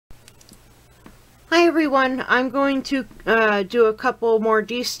Hi everyone, I'm going to do a couple more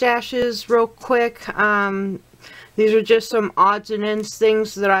destashes real quick. These are just some odds and ends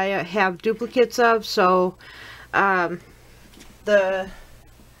things that I have duplicates of. So the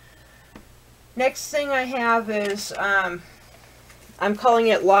next thing I have is I'm calling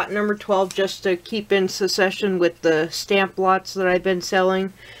it lot number 12 just to keep in succession with the stamp lots that I've been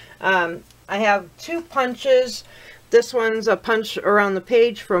selling. I have two punches. This one's a punch around the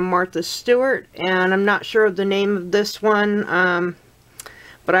page from Martha Stewart, and I'm not sure of the name of this one,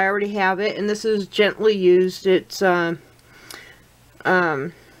 but I already have it, and this is gently used. It's you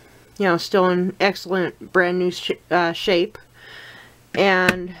know, still in excellent brand new shape.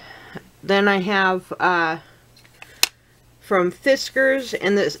 And then I have from Fiskars,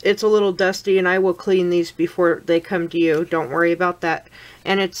 and it's a little dusty, and I will clean these before they come to you, don't worry about that.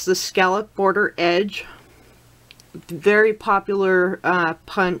 And it's the scallop border edge. Very popular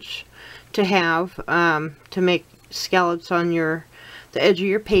punch to have to make scallops on the edge of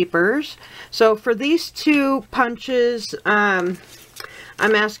your papers. So for these two punches, I'm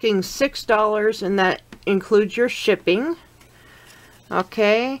asking $6, and that includes your shipping.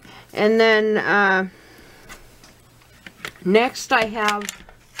 Okay, and then next I have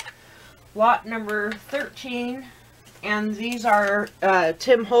lot number 13, and these are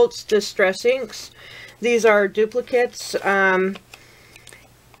Tim Holtz Distress Inks. These are duplicates. Some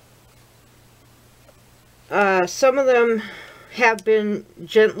of them have been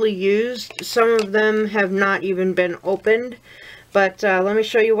gently used. Some of them have not even been opened. But let me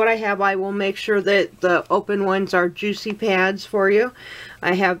show you what I have. I will make sure that the open ones are juicy pads for you.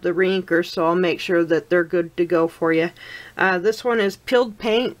 I have the re-inker, so I'll make sure that they're good to go for you. This one is peeled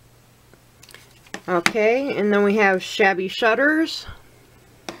paint. Okay, and then we have shabby shutters.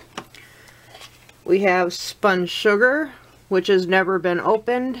 We have spun sugar, which has never been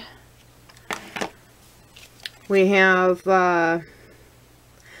opened. We have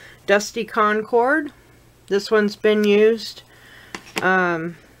dusty concord. This one's been used.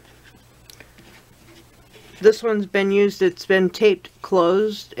 This one's been used. It's been taped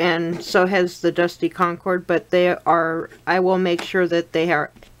closed, and so has the dusty concord. But they are. I will make sure that they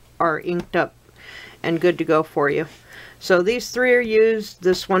are inked up and good to go for you. So these three are used.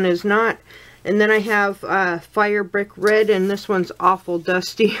 This one is not. And then I have Fire Brick Red, and this one's awful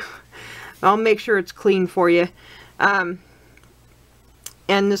dusty. I'll make sure it's clean for you. And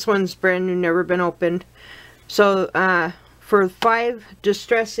this one's brand new, never been opened. So for 5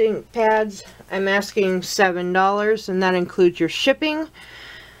 distress ink pads, I'm asking $7, and that includes your shipping.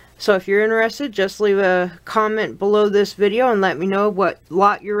 So if you're interested, just leave a comment below this video and let me know what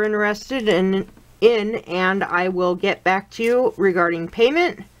lot you're interested in, and I will get back to you regarding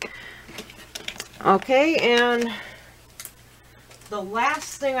payment. Okay, and the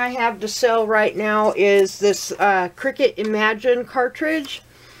last thing I have to sell right now is this Cricut Imagine cartridge.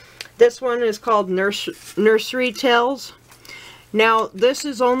 This one is called Nursery Tales. Now, this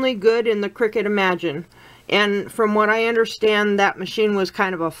is only good in the Cricut Imagine. And from what I understand, that machine was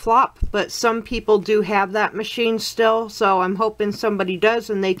kind of a flop, but some people do have that machine still, so I'm hoping somebody does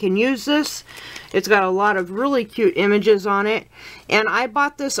and they can use this. It's got a lot of really cute images on it, and I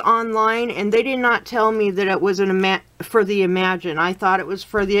bought this online, and they did not tell me that it was for the Imagine. I thought it was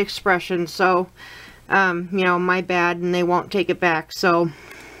for the Expression, so, you know, my bad, and they won't take it back. So,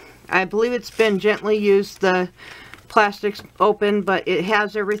 I believe it's been gently used. The plastic's open, but it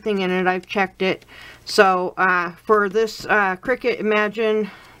has everything in it. I've checked it. So for this Cricut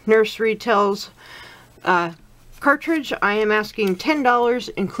Imagine Nursery Tales cartridge, I am asking $10,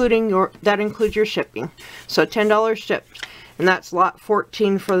 including that includes your shipping. So $10 shipped, and that's lot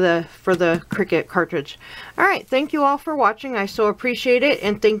 14 for the Cricut cartridge. All right, thank you all for watching. I so appreciate it,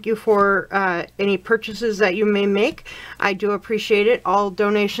 and thank you for any purchases that you may make. I do appreciate it. All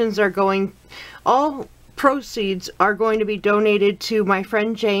proceeds are going to be donated to my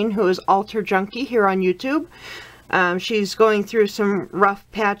friend Jane, who is Alter Junkie here on YouTube. She's going through some rough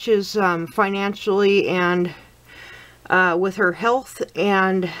patches financially and with her health,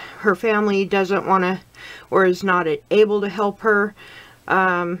 and her family doesn't want to or is not able to help her.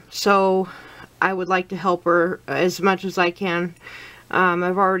 So I would like to help her as much as I can.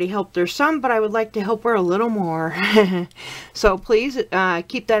 I've already helped her some, but I would like to help her a little more. So please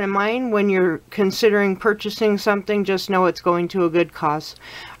keep that in mind when you're considering purchasing something. Just know it's going to a good cause.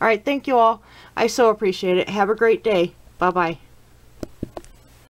 Alright, thank you all. I so appreciate it. Have a great day. Bye-bye.